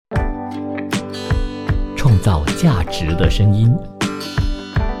造价值的声音。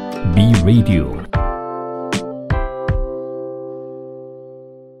B Radio。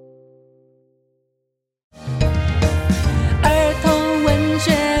儿童文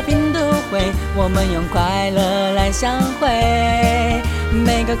学品读会，我们用快乐来相会。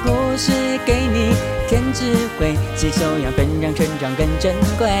每个故事给你添智慧，吸收养分让成长更珍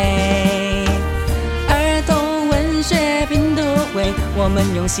贵。儿童文学品读会，我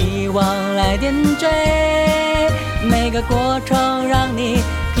们用希望来点缀。每个过程让你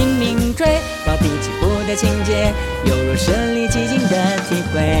拼命追，高低起伏的情节，犹如身临其境的体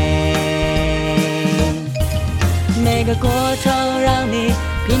会。每个过程让你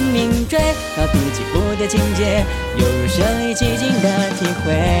拼命追，高低起伏的情节，犹如身临其境的体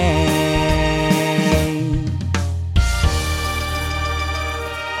会。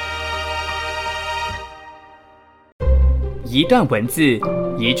一段文字，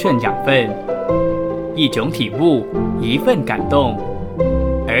一寸养分，一种体悟，一份感动。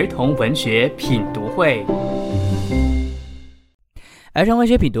儿童文学品读会。儿童文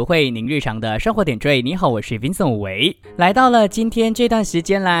学品读会，您日常的生活点缀。你好，我是 Vincent 维，来到了今天这段时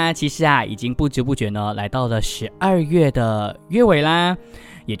间啦。其实已经不知不觉呢，来到了12月的月尾啦。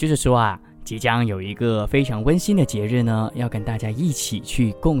也就是说即将有一个非常温馨的节日呢，要跟大家一起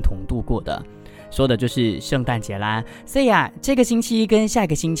去共同度过的。说的就是圣诞节啦。所以这个星期跟下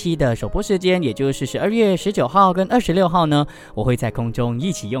个星期的首播时间，也就是12月19号跟26号呢，我会在空中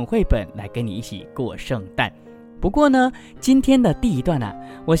一起用绘本来跟你一起过圣诞。不过呢，今天的第一段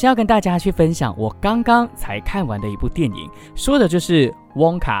我是要跟大家去分享我刚刚才看完的一部电影，说的就是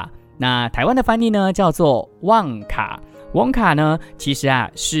汪卡。那台湾的翻译呢叫做旺卡。旺卡呢，其实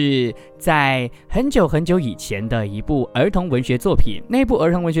是在很久很久以前的一部儿童文学作品，那部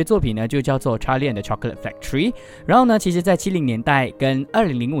儿童文学作品呢就叫做 Charlie and the Chocolate Factory。 然后呢，其实在70年代跟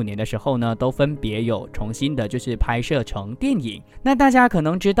2005年的时候呢，都分别有重新的就是拍摄成电影。那大家可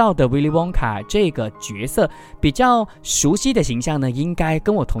能知道的 Willy Wonka 这个角色比较熟悉的形象呢，应该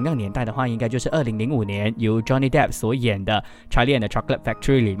跟我同样年代的话，应该就是2005年由 Johnny Depp 所演的 Charlie and the Chocolate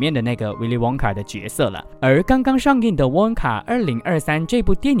Factory 里面的那个 Willy Wonka 的角色了。而刚刚上映的汪卡2023这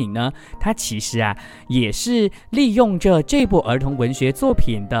部电影呢，它其实也是利用着这部儿童文学作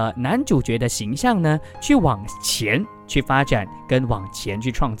品的男主角的形象呢，去往前去发展跟往前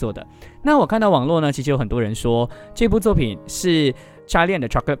去创作的。那我看到网络呢，其实有很多人说这部作品是 Charlie and the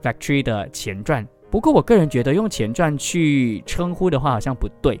Chocolate Factory 的前传，不过我个人觉得用前传去称呼的话好像不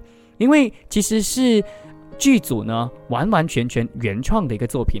对，因为其实是剧组呢完完全全原创的一个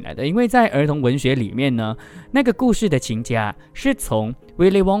作品来的。因为在儿童文学里面呢，那个故事的情节是从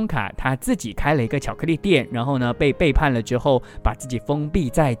Willy Wonka 他自己开了一个巧克力店，然后呢被背叛了之后，把自己封闭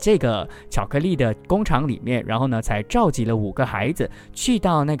在这个巧克力的工厂里面，然后呢才召集了5个孩子去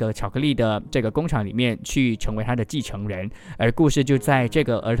到那个巧克力的这个工厂里面去成为他的继承人，而故事就在这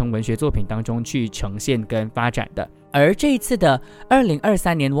个儿童文学作品当中去呈现跟发展的。而这一次的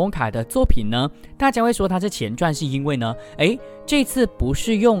2023年汪卡的作品呢，大家会说它是前传，是因为呢这次不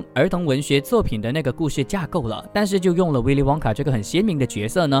是用儿童文学作品的那个故事架构了，但是就用了 Willy Wonka 这个很鲜明的角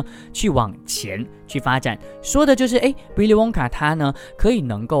色呢，去往前去发展。说的就是Willy Wonka 他呢可以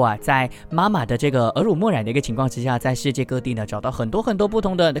能够在妈妈的这个耳濡目染的一个情况之下，在世界各地呢找到很多很多不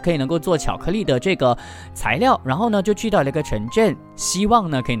同的可以能够做巧克力的这个材料，然后呢就去到了一个城镇，希望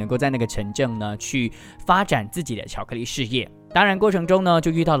呢可以能够在那个城镇呢去发展自己的巧克力事业。当然过程中呢就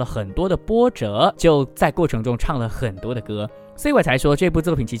遇到了很多的波折，就在过程中唱了很多的歌，所以我才说这部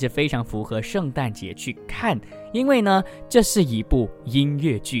作品其实非常符合圣诞节去看，因为呢这是一部音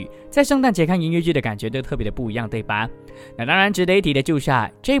乐剧，在圣诞节看音乐剧的感觉都特别的不一样，对吧？那当然值得一提的就是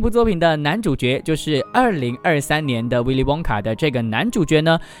这部作品的男主角就是2023年的 Willy Wonka 的这个男主角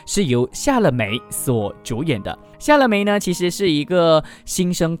呢，是由夏乐美所主演的。夏乐美呢其实是一个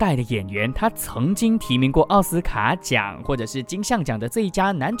新生代的演员，他曾经提名过奥斯卡奖或者是金像奖的最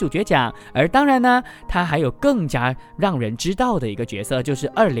佳男主角奖。而当然呢，他还有更加让人知道的一个角色，就是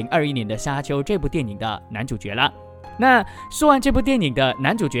2021年的沙丘这部电影的男主角了。那说完这部电影的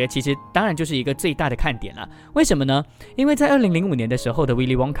男主角，其实当然就是一个最大的看点了。为什么呢？因为在2005年的时候的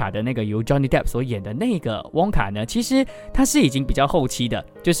Willy Wonka 的那个由 Johnny Depp 所演的那个汪卡呢，其实他是已经比较后期的，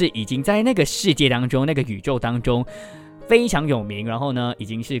就是已经在那个世界当中，那个宇宙当中非常有名，然后呢已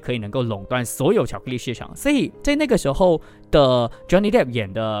经是可以能够垄断所有巧克力市场。所以在那个时候的 Johnny Depp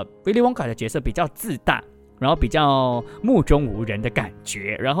演的 Willy Wonka 的角色比较自大，然后比较目中无人的感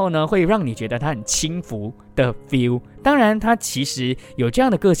觉，然后呢会让你觉得他很轻浮的 feel。 当然他其实有这样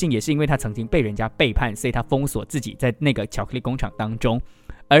的个性，也是因为他曾经被人家背叛，所以他封锁自己在那个巧克力工厂当中。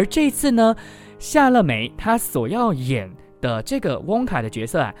而这一次呢，夏乐美她所要演的这个翁卡的角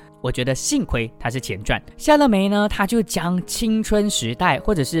色啊，我觉得幸亏他是前传。夏勒梅呢，他就将青春时代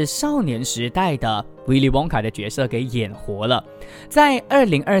或者是少年时代的威利翁卡的角色给演活了。在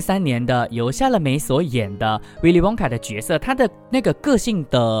2023年的由夏勒梅所演的威利翁卡的角色，他的那个个性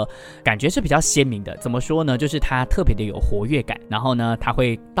的感觉是比较鲜明的。怎么说呢？就是他特别的有活跃感，然后呢，他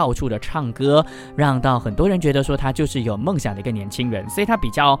会到处的唱歌，让到很多人觉得说他就是有梦想的一个年轻人，所以他比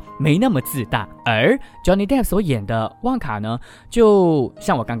较没那么自大。而 Johnny Depp 所演的旺卡呢，就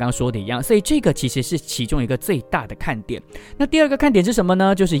像我刚刚说的一样，所以这个其实是其中一个最大的看点。那第二个看点是什么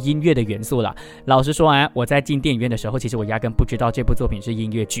呢？就是音乐的元素啦。老实说啊，我在进电影院的时候，其实我压根不知道这部作品是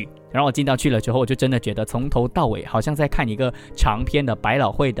音乐剧，然后我进到去了之后，我就真的觉得从头到尾好像在看一个长篇的百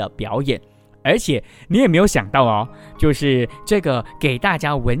老汇的表演。而且你也没有想到哦，就是这个给大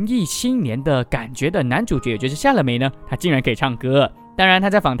家文艺青年的感觉的男主角，也就是夏勒梅呢，他竟然可以唱歌。当然他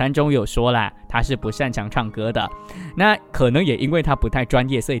在访谈中有说啦，他是不擅长唱歌的，那可能也因为他不太专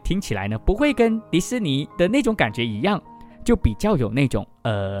业，所以听起来呢不会跟迪士尼的那种感觉一样，就比较有那种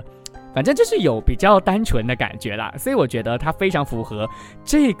反正就是有比较单纯的感觉啦。所以我觉得他非常符合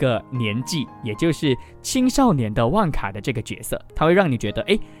这个年纪，也就是青少年的旺卡的这个角色，他会让你觉得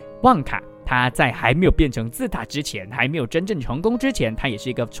旺卡他在还没有变成自大之前，还没有真正成功之前，他也是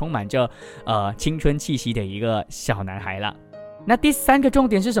一个充满着青春气息的一个小男孩了。那第三个重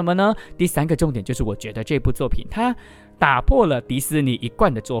点是什么呢？第三个重点就是我觉得这部作品它打破了迪士尼一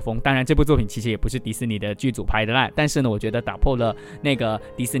贯的作风。当然这部作品其实也不是迪士尼的剧组拍的啦，但是呢我觉得打破了那个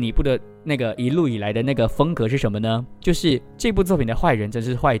迪士尼部的那个一路以来的那个风格是什么呢？就是这部作品的坏人真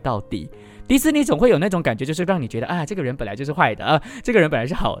是坏到底。迪士尼总会有那种感觉，就是让你觉得啊，这个人本来就是坏的啊，这个人本来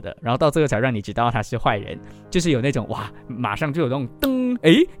是好的，然后到最后才让你知道他是坏人，就是有那种哇，马上就有那种噔，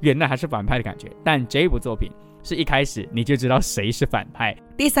原来他是反派的感觉。但这部作品是一开始你就知道谁是反派。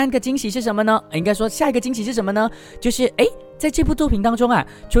第三个惊喜是什么呢？应该说下一个惊喜是什么呢？就是在这部作品当中啊，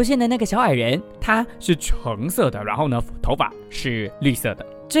出现的那个小矮人，他是橙色的，然后呢头发是绿色的。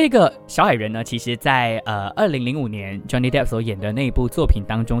这个小矮人呢，其实在2005年 Johnny Depp 所演的那一部作品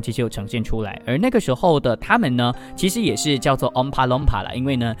当中，其实有呈现出来。而那个时候的他们呢，其实也是叫做 Ompa Lompa 啦，因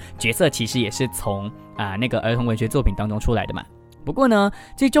为呢角色其实也是从那个儿童文学作品当中出来的嘛。不过呢，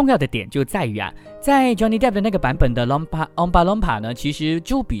最重要的点就在于在 Johnny Depp 的那个版本的 Ompa Lompa 呢，其实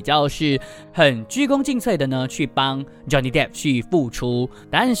就比较是很鞠躬尽瘁的呢，去帮 Johnny Depp 去付出。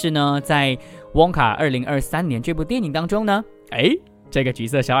但是呢，在翁卡2023年这部电影当中呢，这个橘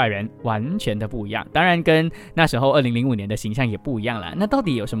色小矮人完全的不一样，当然跟那时候2005年的形象也不一样了。那到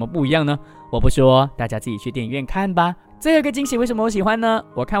底有什么不一样呢？我不说，大家自己去电影院看吧。最后一个惊喜为什么我喜欢呢？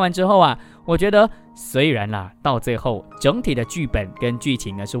我看完之后我觉得虽然啦，到最后整体的剧本跟剧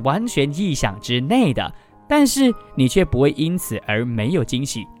情呢是完全意想之内的，但是你却不会因此而没有惊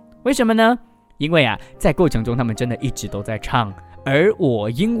喜。为什么呢？因为在过程中他们真的一直都在唱，而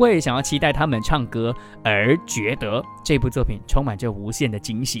我因为想要期待他们唱歌而觉得这部作品充满着无限的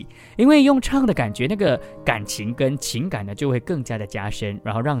惊喜。因为用唱的感觉，那个感情跟情感呢就会更加的加深，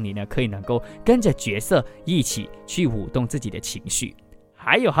然后让你呢可以能够跟着角色一起去舞动自己的情绪。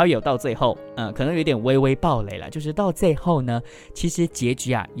还有到最后可能有点微微爆雷了，就是到最后呢，其实结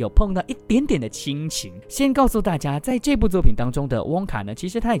局有碰到一点点的亲情。先告诉大家，在这部作品当中的翁卡呢，其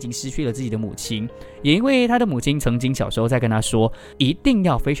实他已经失去了自己的母亲，也因为他的母亲曾经小时候在跟他说一定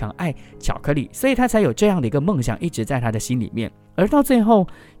要非常爱巧克力，所以他才有这样的一个梦想一直在他的心里面。而到最后，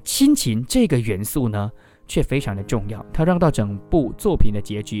亲情这个元素呢却非常的重要，它让到整部作品的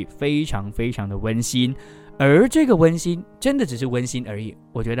结局非常非常的温馨。而这个温馨真的只是温馨而已，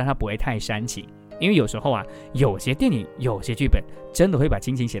我觉得它不会太煽情。因为有时候有些电影有些剧本真的会把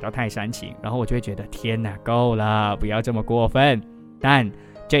亲情写到太煽情，然后我就会觉得天哪，够了，不要这么过分。但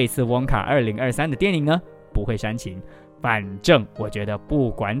这一次翁卡2023的电影呢不会煽情，反正我觉得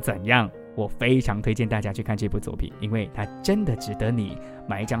不管怎样，我非常推荐大家去看这部作品，因为它真的值得你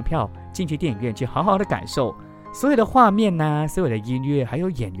买一张票进去电影院去好好的感受。所有的画面所有的音乐还有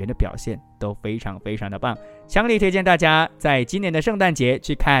演员的表现都非常非常的棒，强力推荐大家在今年的圣诞节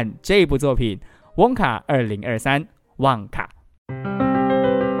去看这部作品翁卡2023旺卡。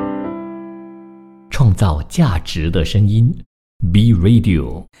创造价值的声音 B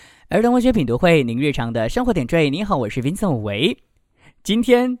Radio 儿童文学品读会，您日常的生活点缀。你好，我是 Vincent 维。今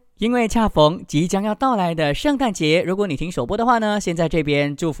天因为恰逢即将要到来的圣诞节，如果你听首播的话呢，先在这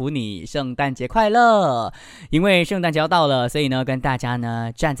边祝福你圣诞节快乐。因为圣诞节要到了，所以呢跟大家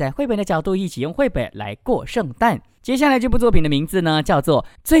呢站在绘本的角度，一起用绘本来过圣诞。接下来这部作品的名字呢叫做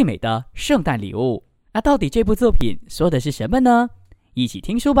最美的圣诞礼物。到底这部作品说的是什么呢？一起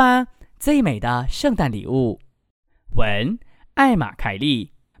听书吧。最美的圣诞礼物，文艾玛凯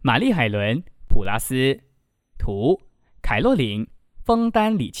利，玛丽海伦普拉斯，图凯洛琳·枫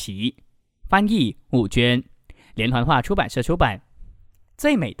丹里奇，翻译吴娟，连环画出版社出版。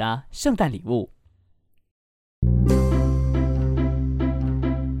最美的圣诞礼物。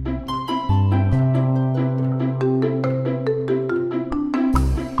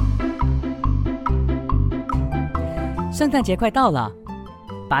圣诞节快到了，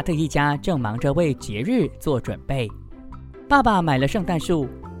巴特一家正忙着为节日做准备。爸爸买了圣诞树，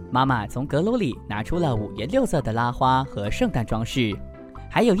妈妈从阁楼里拿出了五颜六色的拉花和圣诞装饰。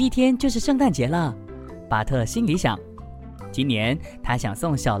还有一天就是圣诞节了，巴特心里想，今年他想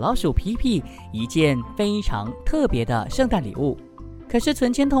送小老鼠皮皮一件非常特别的圣诞礼物，可是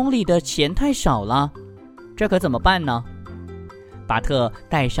存钱筒里的钱太少了，这可怎么办呢？巴特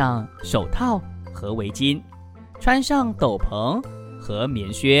戴上手套和围巾，穿上斗篷和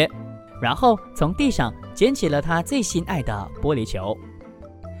棉靴，然后从地上捡起了他最心爱的玻璃球。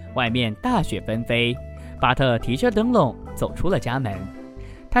外面大雪纷飞，巴特提着灯笼走出了家门。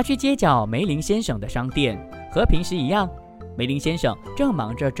他去街角梅林先生的商店，和平时一样，梅林先生正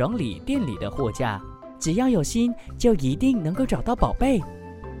忙着整理店里的货架，只要有心就一定能够找到宝贝。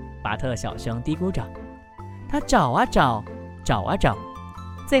巴特小声嘀咕着，他找啊找，找啊找，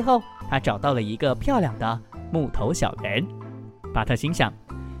最后他找到了一个漂亮的木头小人。巴特心想，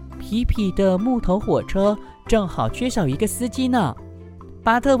皮皮的木头火车正好缺少一个司机呢。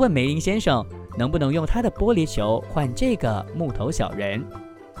巴特问梅林先生能不能用他的玻璃球换这个木头小人。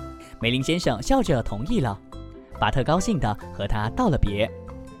梅林先生笑着同意了。巴特高兴地和他道了别。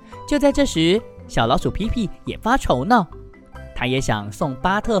就在这时，小老鼠皮皮也发愁呢，他也想送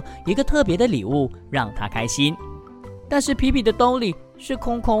巴特一个特别的礼物让他开心，但是皮皮的兜里是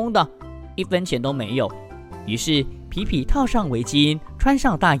空空的，一分钱都没有。于是皮皮套上围巾，穿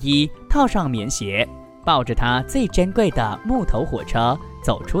上大衣，套上棉鞋，抱着他最珍贵的木头火车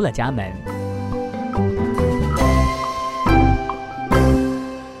走出了家门。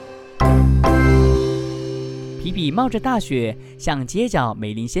皮皮冒着大雪向街角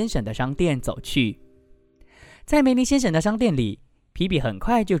梅林先生的商店走去。在梅林先生的商店里，皮皮很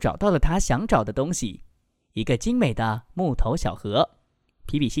快就找到了他想找的东西，一个精美的木头小盒。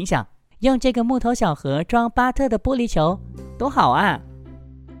皮皮心想，用这个木头小盒装巴特的玻璃球多好啊。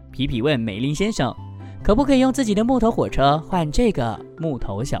皮皮问梅林先生可不可以用自己的木头火车换这个木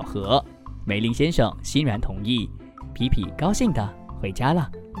头小盒。梅林先生欣然同意。皮皮高兴地回家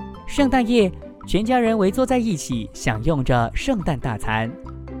了。圣诞夜，全家人围坐在一起，享用着圣诞大餐。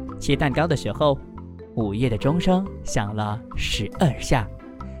切蛋糕的时候，午夜的钟声响了12下，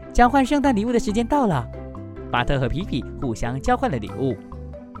交换圣诞礼物的时间到了。巴特和皮皮互相交换了礼物。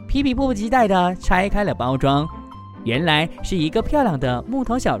皮皮迫不及待地拆开了包装，原来是一个漂亮的木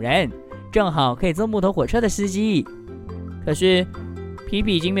头小人，正好可以做木头火车的司机。可是皮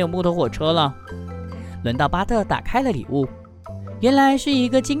皮已经没有木头火车了。轮到巴特打开了礼物，原来是一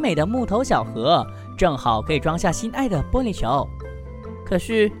个精美的木头小盒，正好可以装下心爱的玻璃球。可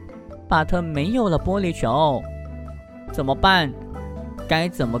是巴特没有了玻璃球，怎么办？该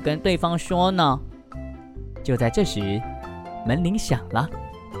怎么跟对方说呢？就在这时，门铃响了，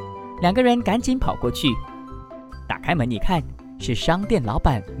两个人赶紧跑过去。打开门一看，是商店老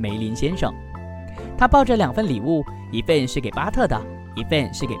板梅林先生。他抱着2份礼物，一份是给巴特的，一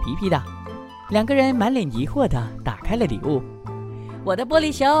份是给皮皮的。两个人满脸疑惑地打开了礼物。我的玻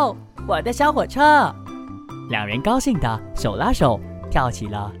璃球，我的小火车。两人高兴地手拉手跳起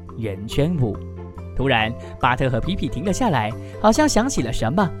了圆圈舞。突然，巴特和皮皮停了下来，好像想起了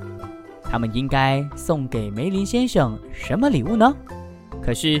什么。他们应该送给梅林先生什么礼物呢？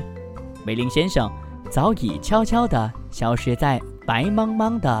可是梅林先生早已悄悄地消失在白茫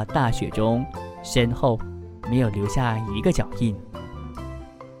茫的大雪中，身后没有留下一个脚印。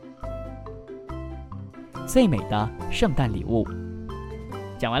最美的圣诞礼物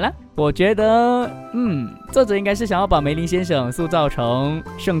讲完了。我觉得作者应该是想要把梅林先生塑造成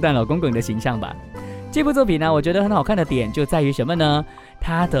圣诞老公公的形象吧。这部作品呢，我觉得很好看的点就在于什么呢？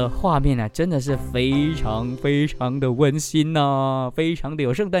它的画面呢，真的是非常非常的温馨非常的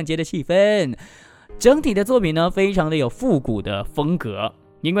有圣诞节的气氛。整体的作品呢，非常的有复古的风格。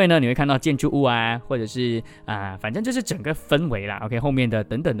因为呢，你会看到建筑物或者是反正就是整个氛围啦。OK， 后面的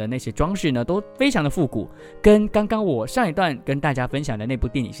等等的那些装饰呢，都非常的复古，跟刚刚我上一段跟大家分享的那部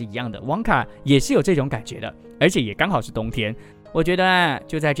电影是一样的。旺卡也是有这种感觉的，而且也刚好是冬天。我觉得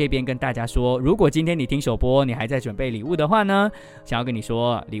就在这边跟大家说，如果今天你听首播，你还在准备礼物的话呢，想要跟你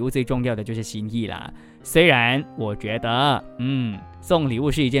说，礼物最重要的就是心意啦。虽然我觉得送礼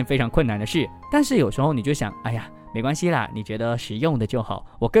物是一件非常困难的事，但是有时候你就想，哎呀，没关系啦，你觉得实用的就好。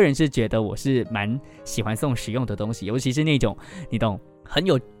我个人是觉得我是蛮喜欢送实用的东西，尤其是那种你懂很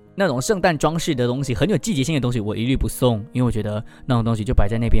有那种圣诞装饰的东西，很有季节性的东西，我一律不送，因为我觉得那种东西就摆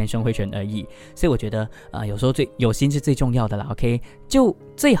在那边生灰尘而已。所以我觉得有时候有心是最重要的啦 ，OK， 就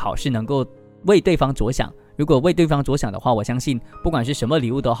最好是能够为对方着想。如果为对方着想的话，我相信不管是什么礼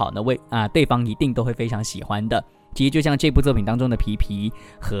物都好呢，对方一定都会非常喜欢的。其实就像这部作品当中的皮皮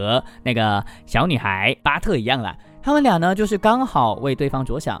和那个小女孩巴特一样啦，他们俩呢就是刚好为对方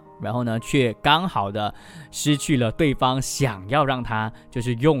着想，然后呢却刚好的失去了对方想要让他就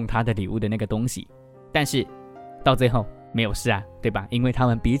是用他的礼物的那个东西，但是到最后没有事啊，对吧？因为他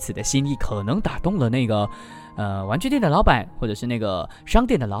们彼此的心意可能打动了那个玩具店的老板或者是那个商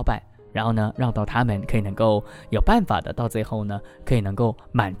店的老板，然后呢让到他们可以能够有办法的到最后呢可以能够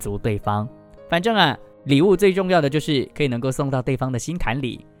满足对方。反正啊，礼物最重要的就是可以能够送到对方的心坎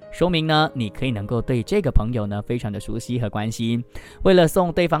里，说明呢你可以能够对这个朋友呢非常的熟悉和关心，为了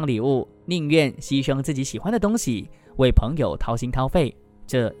送对方礼物宁愿牺牲自己喜欢的东西，为朋友掏心掏肺，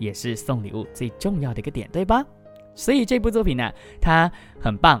这也是送礼物最重要的一个点，对吧？所以这部作品呢它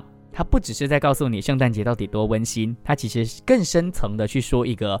很棒，它不只是在告诉你圣诞节到底多温馨，它其实更深层的去说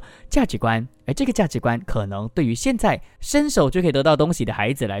一个价值观，而这个价值观可能对于现在伸手就可以得到东西的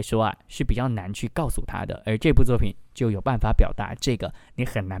孩子来说啊，是比较难去告诉他的，而这部作品就有办法表达这个你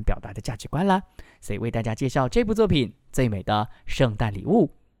很难表达的价值观啦。所以为大家介绍这部作品《最美的圣诞礼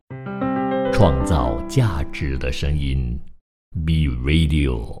物》，创造价值的声音 Be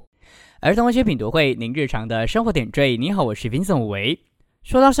Radio。 儿童文学品读会，您日常的生活点缀。你好，我是 Vincent 武维。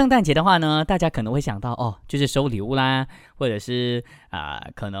说到圣诞节的话呢，大家可能会想到就是收礼物啦，或者是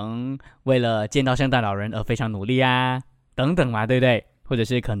可能为了见到圣诞老人而非常努力啊，等等嘛，对不对？或者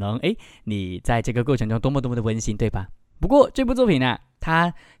是可能你在这个过程中多么多么的温馨，对吧？不过这部作品呢，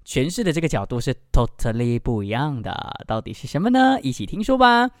它诠释的这个角度是 totally 不一样的，到底是什么呢？一起听说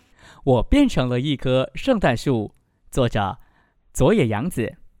吧。我变成了一棵圣诞树，作者佐野洋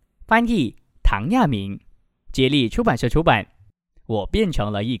子，翻译唐亚明，接力出版社出版。我变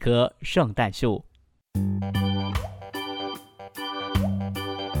成了一棵圣诞树。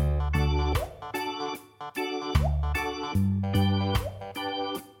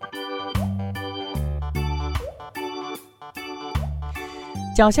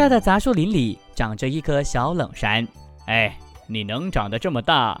脚下的杂树林里长着一棵小冷杉，你能长得这么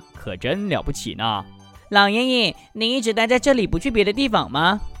大，可真了不起呢。老爷爷，你一直待在这里，不去别的地方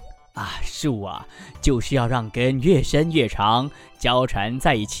吗？树啊，就是要让根越伸越长，交缠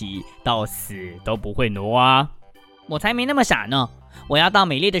在一起，到死都不会挪啊。我才没那么傻呢，我要到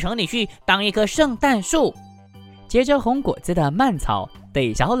美丽的城里去当一棵圣诞树。结着红果子的蔓草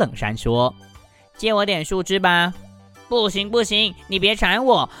对小冷杉说：借我点树枝吧。不行不行，你别缠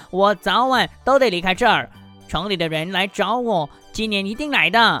我，我早晚都得离开这儿。城里的人来找我，今年一定来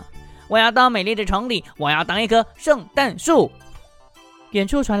的。我要到美丽的城里，我要当一棵圣诞树。远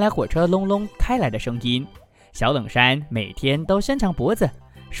处传来火车隆隆开来的声音，小冷杉每天都伸长脖子，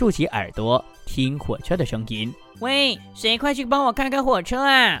竖起耳朵听火车的声音。喂，谁快去帮我看看火车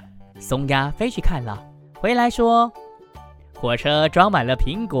啊！松鸦飞去看了，回来说：火车装满了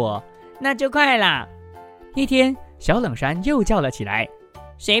苹果，那就快啦。一天，小冷杉又叫了起来：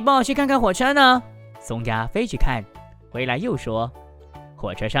谁帮我去看看火车呢？松鸦飞去看，回来又说：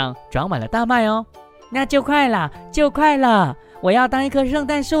火车上装满了大麦哦，那就快啦，就快了，我要当一棵圣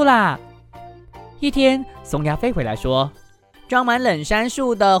诞树啦。一天，松鸦飞回来说：装满冷杉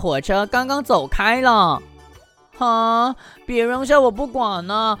树的火车刚刚走开了。别扔下我不管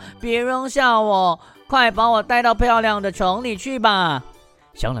呢，别扔下我，快把我带到漂亮的城里去吧。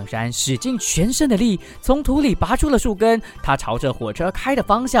小冷杉使尽全身的力，从土里拔出了树根，它朝着火车开的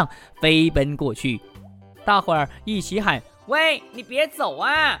方向飞奔过去。大伙儿一起喊：喂，你别走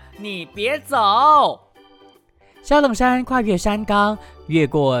啊，你别走。小冷杉跨越山岗，越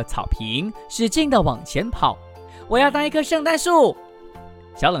过草坪，使劲地往前跑。我要当一棵圣诞树。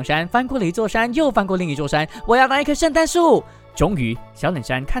小冷杉翻过了一座山，又翻过另一座山。我要当一棵圣诞树。终于，小冷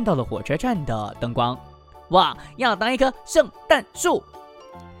杉看到了火车站的灯光。我要当一棵圣诞树。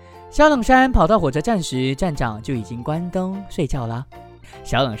小冷杉跑到火车站时，站长就已经关灯睡觉了。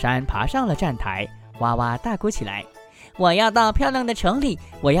小冷杉爬上了站台，哇哇大哭起来。我要到漂亮的城里，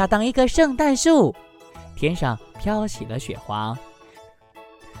我要当一棵圣诞树。天上飘起了雪花。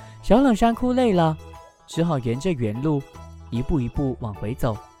小冷杉哭累了，只好沿着原路一步一步往回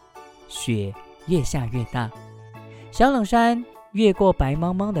走。雪越下越大，小冷杉越过白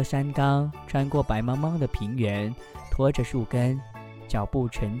茫茫的山岗，穿过白茫茫的平原，拖着树根，脚步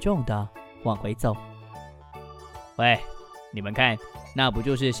沉重地往回走。喂，你们看，那不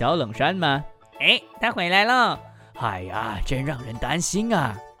就是小冷杉吗？他回来了。哎呀，真让人担心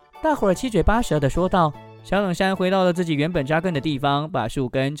啊！大伙儿七嘴八舌地说道。小冷山回到了自己原本扎根的地方，把树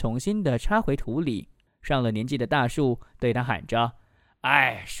根重新的插回土里。上了年纪的大树对他喊着：“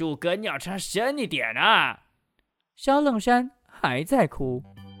哎，树根要插深一点啊！”小冷山还在哭。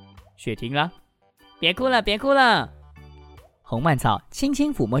雪停了，别哭了，别哭了。红蔓草轻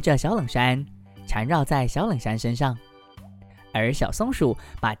轻抚摸着小冷山，缠绕在小冷山身上。而小松鼠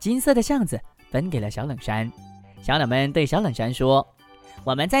把金色的橡子分给了小冷山。小鸟们对小冷山说：“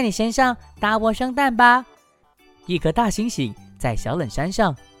我们在你身上搭窝生蛋吧。”一颗大星星在小冷山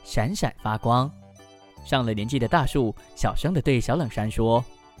上闪闪发光。上了年纪的大树小声地对小冷山说：“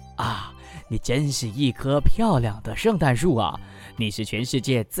啊，你真是一棵漂亮的圣诞树啊！你是全世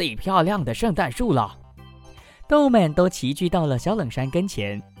界最漂亮的圣诞树了。”动物们都齐聚到了小冷山跟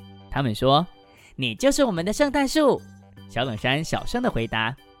前，他们说：“你就是我们的圣诞树。”小冷山小声地回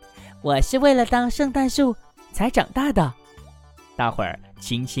答：“我是为了当圣诞树才长大的。”大伙儿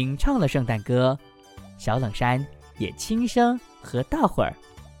轻轻唱了圣诞歌，小冷山也轻声和大伙儿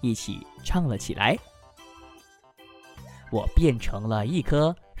一起唱了起来。我变成了一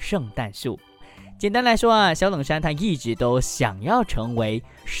棵圣诞树。简单来说啊，小冷山他一直都想要成为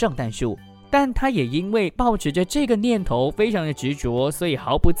圣诞树，但他也因为抱持着这个念头非常的执着，所以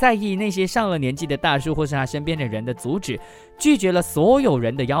毫不在意那些上了年纪的大树或是他身边的人的阻止，拒绝了所有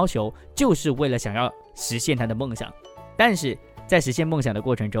人的要求，就是为了想要实现他的梦想。但是在实现梦想的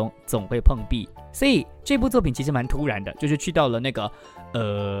过程中总会碰壁，所以这部作品其实蛮突然的，就是去到了那个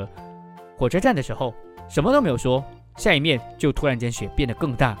火车站的时候什么都没有说，下一面就突然间雪变得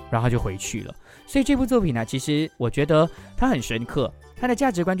更大，然后他就回去了。所以这部作品呢，其实我觉得它很深刻，它的价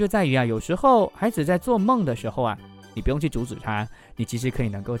值观就在于啊，有时候孩子在做梦的时候啊，你不用去阻止他，你其实可以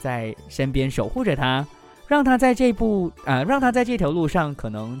能够在身边守护着他，让他在这条路上可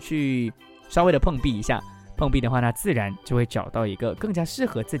能去稍微的碰壁一下，碰壁的话，他自然就会找到一个更加适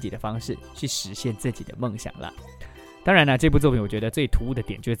合自己的方式去实现自己的梦想了。当然呢，这部作品我觉得最突兀的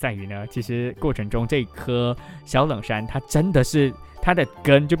点就在于呢，其实过程中这棵小冷杉它真的是它的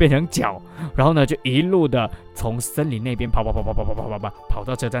根就变成脚，然后呢就一路的从森林那边跑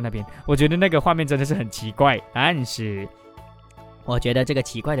到车站那边。我觉得那个画面真的是很奇怪，但是我觉得这个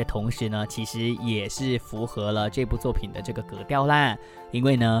奇怪的同时呢，其实也是符合了这部作品的这个格调啦。因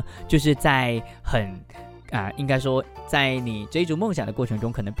为呢，就是在应该说在你追逐梦想的过程中，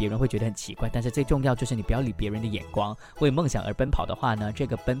可能别人会觉得很奇怪，但是最重要就是你不要理别人的眼光，为梦想而奔跑的话呢，这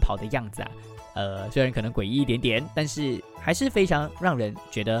个奔跑的样子虽然可能诡异一点点，但是还是非常让人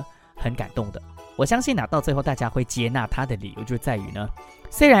觉得很感动的。我相信到最后大家会接纳他的理由就在于呢，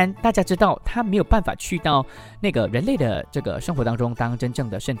虽然大家知道他没有办法去到那个人类的这个生活当中当真正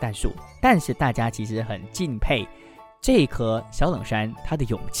的圣诞树，但是大家其实很敬佩这棵小冷杉它的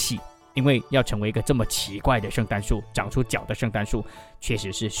勇气。因为要成为一个这么奇怪的圣诞树，长出脚的圣诞树，确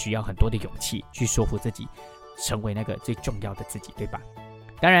实是需要很多的勇气去说服自己成为那个最重要的自己，对吧？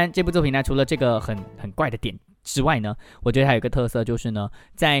当然这部作品呢，除了这个很怪的点之外呢，我觉得还有一个特色就是呢，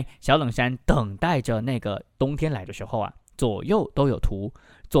在小冷杉等待着那个冬天来的时候左右都有图，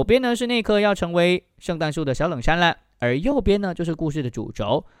左边呢是那棵要成为圣诞树的小冷杉了，而右边呢就是故事的主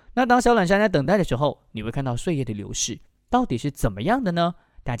轴。那当小冷杉在等待的时候，你会看到岁月的流逝到底是怎么样的呢？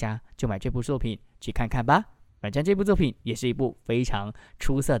大家就买这部作品去看看吧。反正这部作品也是一部非常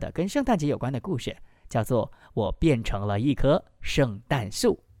出色的跟圣诞节有关的故事，叫做《我变成了一棵圣诞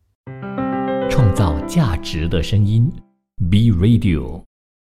树》。创造价值的声音 ，B Radio。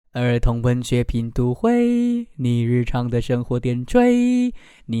儿童文学品读会，你日常的生活点缀。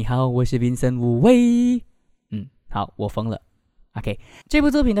你好，我是Vincent吴伟。好，我疯了。OK， 这部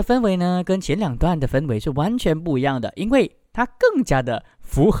作品的氛围呢，跟前两段的氛围是完全不一样的，因为它更加的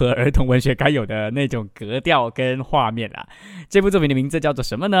符合儿童文学该有的那种格调跟画面啦。这部作品的名字叫做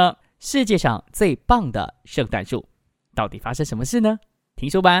什么呢？世界上最棒的圣诞树。到底发生什么事呢？听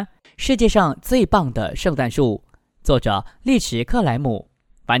说吧。世界上最棒的圣诞树，作者利池克莱姆，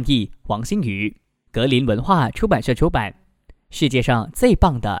翻译王新宇，格林文化出版社出版。世界上最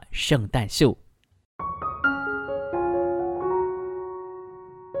棒的圣诞树。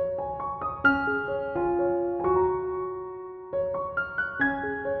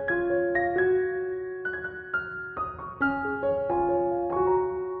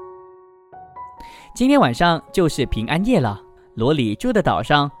今天晚上就是平安夜了，罗里住的岛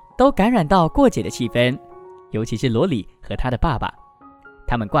上都感染到过节的气氛，尤其是罗里和他的爸爸，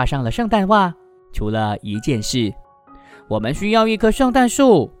他们挂上了圣诞袜。除了一件事，我们需要一棵圣诞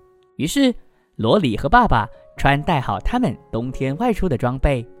树。于是罗里和爸爸穿戴好他们冬天外出的装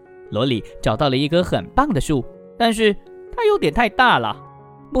备。罗里找到了一棵很棒的树，但是它有点太大了，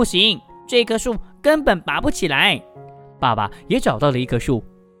不行，这棵树根本拔不起来。爸爸也找到了一棵树，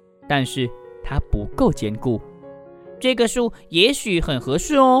但是它不够坚固。这棵树也许很合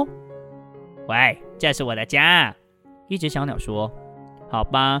适哦。喂，这是我的家。一只小鸟说。好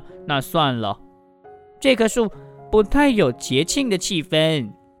吧，那算了。这棵树不太有节庆的气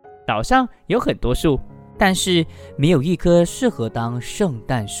氛。岛上有很多树，但是没有一棵适合当圣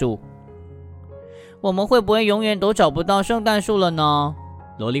诞树。我们会不会永远都找不到圣诞树了呢？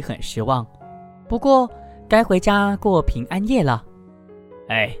罗里很失望。不过该回家过平安夜了。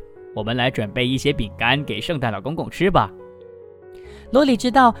我们来准备一些饼干给圣诞老公公吃吧。罗里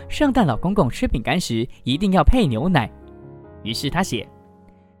知道圣诞老公公吃饼干时一定要配牛奶，于是他写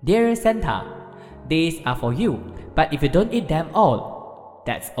Dear Santa, these are for you, but if you don't eat them all,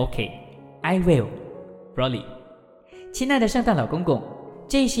 that's okay. I will. Rolly. 亲爱的圣诞老公公，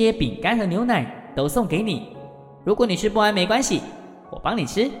这些饼干和牛奶都送给你。如果你吃不完没关系，我帮你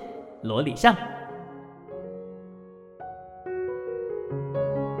吃。罗里上。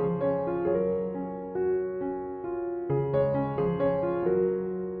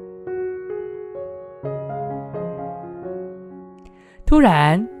突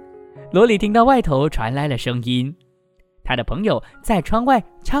然，罗里听到外头传来了声音，他的朋友在窗外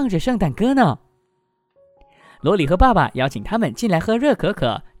唱着圣诞歌呢。罗里和爸爸邀请他们进来喝热可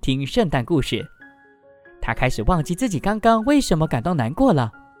可，听圣诞故事。他开始忘记自己刚刚为什么感到难过了。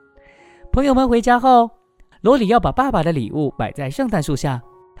朋友们回家后，罗里要把爸爸的礼物摆在圣诞树下，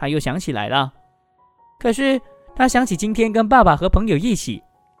他又想起来了。可是他想起今天跟爸爸和朋友一起，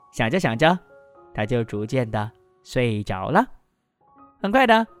想着想着，他就逐渐的睡着了。很快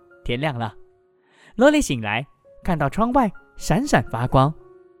的，天亮了。罗里醒来，看到窗外闪闪发光。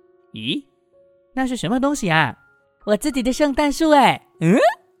咦，那是什么东西啊？我自己的圣诞树哎！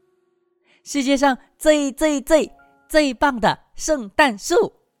世界上最棒的圣诞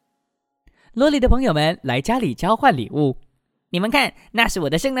树！罗里的朋友们来家里交换礼物。你们看，那是我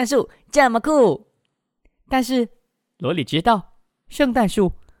的圣诞树，这么酷！但是罗里知道，圣诞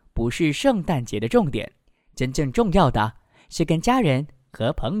树不是圣诞节的重点，真正重要的是跟家人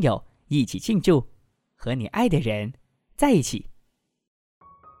和朋友一起庆祝，和你爱的人在一起。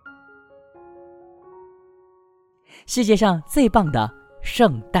世界上最棒的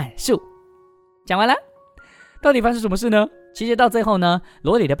圣诞树。讲完了，到底发生什么事呢？其实到最后呢，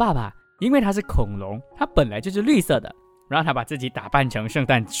罗里的爸爸因为他是恐龙，他本来就是绿色的，然后他把自己打扮成圣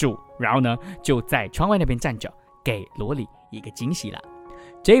诞树，然后呢就在窗外那边站着，给罗里一个惊喜了。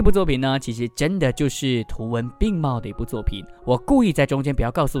这部作品呢，其实真的就是图文并茂的一部作品。我故意在中间不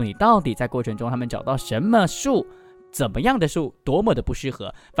要告诉你到底在过程中他们找到什么树，怎么样的树，多么的不适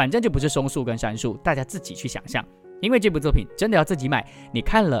合，反正就不是松树跟杉树，大家自己去想象。因为这部作品真的要自己买，你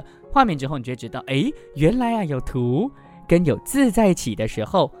看了画面之后，你就会知道，原来啊有图跟有字在一起的时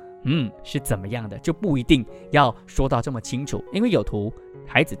候，是怎么样的，就不一定要说到这么清楚。因为有图，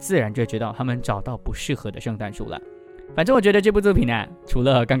孩子自然就会知道他们找到不适合的圣诞树了。反正我觉得这部作品啊，除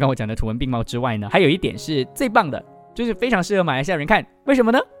了刚刚我讲的图文并茂之外呢，还有一点是最棒的，就是非常适合马来西亚人看。为什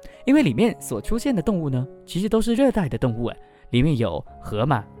么呢？因为里面所出现的动物呢，其实都是热带的动物，里面有河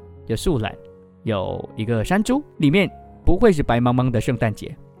马，有树懒，有一个山猪，里面不会是白茫茫的圣诞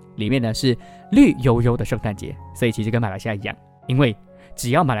节，里面呢是绿油油的圣诞节。所以其实跟马来西亚一样，因为只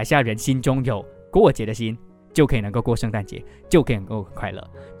要马来西亚人心中有过节的心，就可以能够过圣诞节，就可以能够很快乐，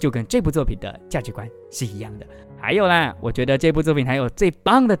就跟这部作品的价值观是一样的。还有啦，我觉得这部作品还有最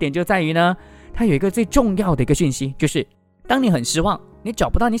棒的点就在于呢，它有一个最重要的一个讯息，就是当你很失望，你找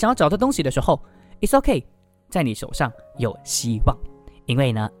不到你想要找的东西的时候， It's okay， 在你手上有希望。因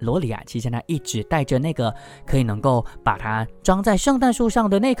为呢，罗里啊，其实他一直带着那个可以能够把它装在圣诞树上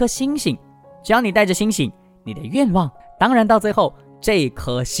的那颗星星。只要你带着星星，你的愿望，当然到最后这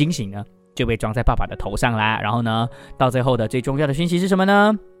颗星星呢就被装在爸爸的头上啦。然后呢，到最后的最重要的讯息是什么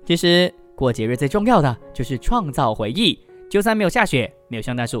呢？其实过节日最重要的就是创造回忆，就算没有下雪，没有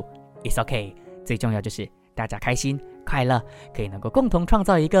圣诞树 ，It's okay， 最重要就是大家开心快乐，可以能够共同创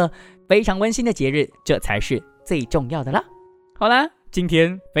造一个非常温馨的节日，这才是最重要的啦。好啦，今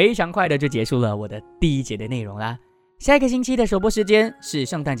天非常快的就结束了我的第一节的内容啦。下一个星期的首播时间是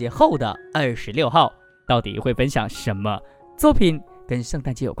圣诞节后的26号，到底会分享什么作品跟圣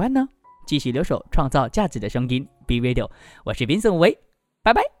诞节有关呢？继续留守创造价值的声音 B Radio， 我是 Vincent 维，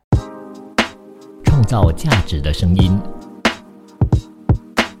拜拜。创造价值的声音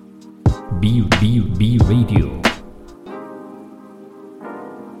B Radio。